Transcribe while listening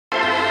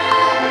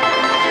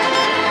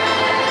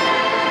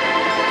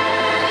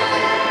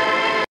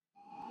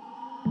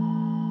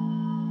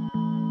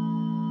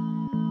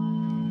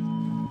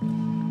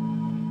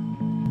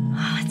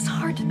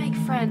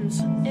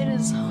friends. It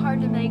is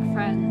hard to make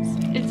friends.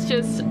 It's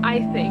just, I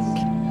think,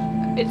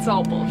 it's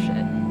all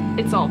bullshit.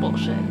 It's all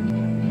bullshit.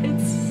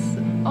 It's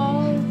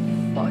all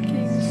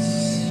fucking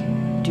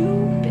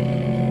stupid.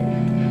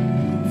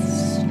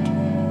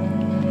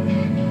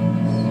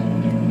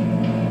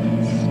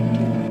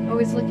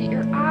 Always look at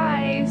your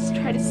eyes,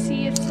 try to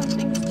see if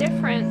something's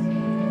different.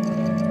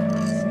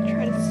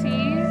 Try to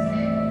see.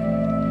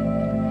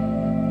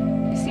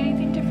 You see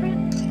anything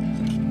different?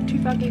 Too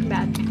fucking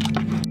bad.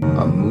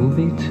 A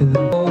movie to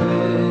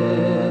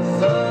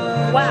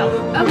wow,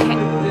 okay.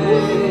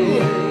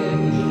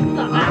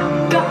 Oh,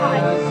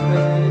 God.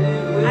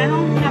 I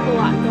don't have a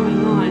lot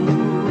going on.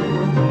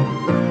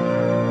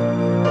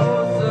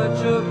 Oh,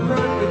 such a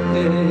perfect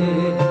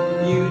day.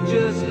 You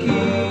just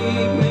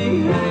keep me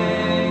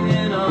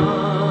hanging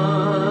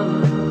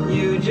on.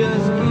 You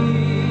just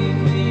keep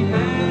me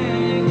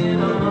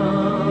hanging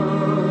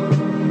on.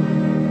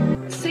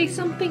 Say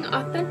something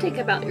authentic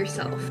about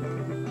yourself.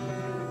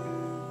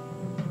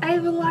 I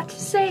have a lot to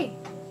say.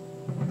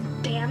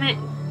 Damn it.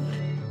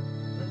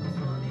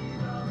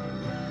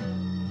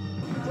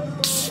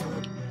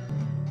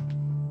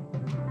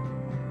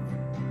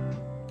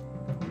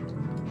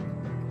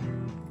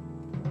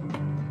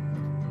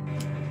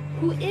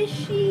 Who is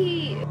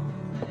she?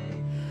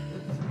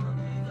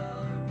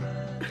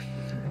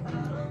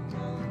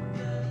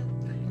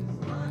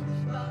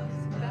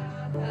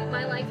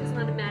 My life is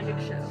not a magic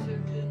show.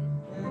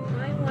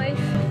 My life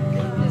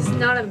is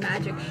not a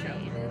magic show.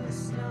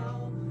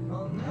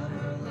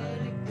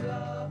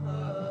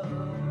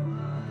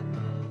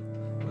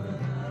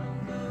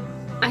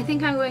 I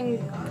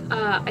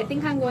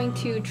think I'm going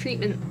to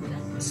treatment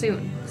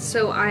soon.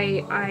 So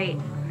I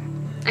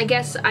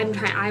guess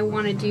I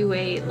want to do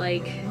a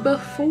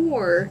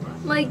before,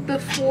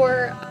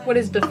 what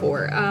is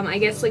before? I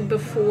guess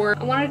before,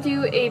 I want to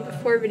do a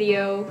before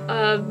video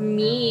of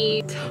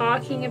me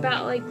talking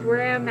about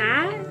where I'm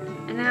at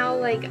and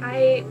how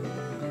I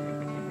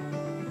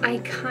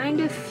kind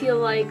of feel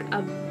like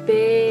a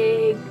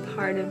big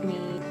part of me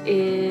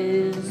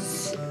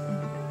is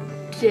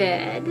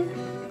dead.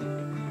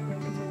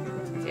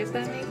 If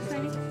that makes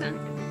any sense.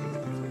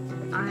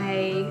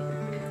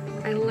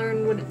 I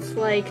learned what it's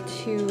like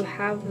to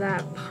have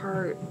that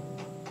part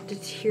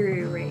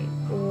deteriorate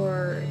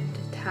or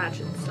detach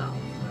itself.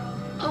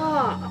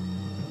 Oh,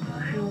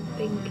 I don't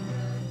think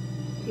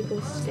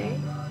people stay.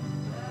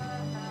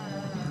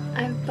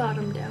 I've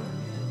bottomed out.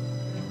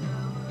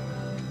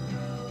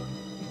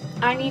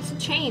 I need to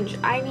change.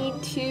 I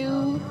need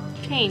to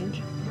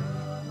change.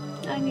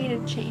 I need to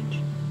change.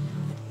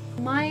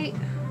 My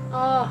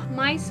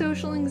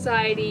social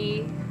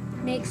anxiety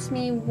makes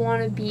me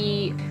want to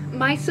be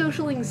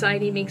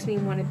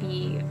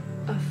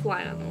a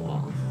fly on the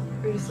wall,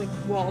 or just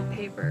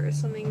wallpaper or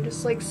something,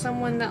 just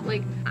someone that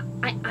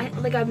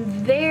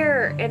I'm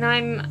there and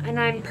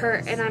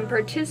I'm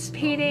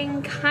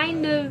participating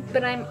kind of,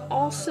 but I'm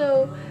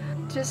also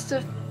just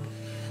a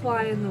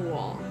fly on the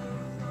wall.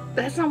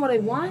 That's not what I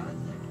want.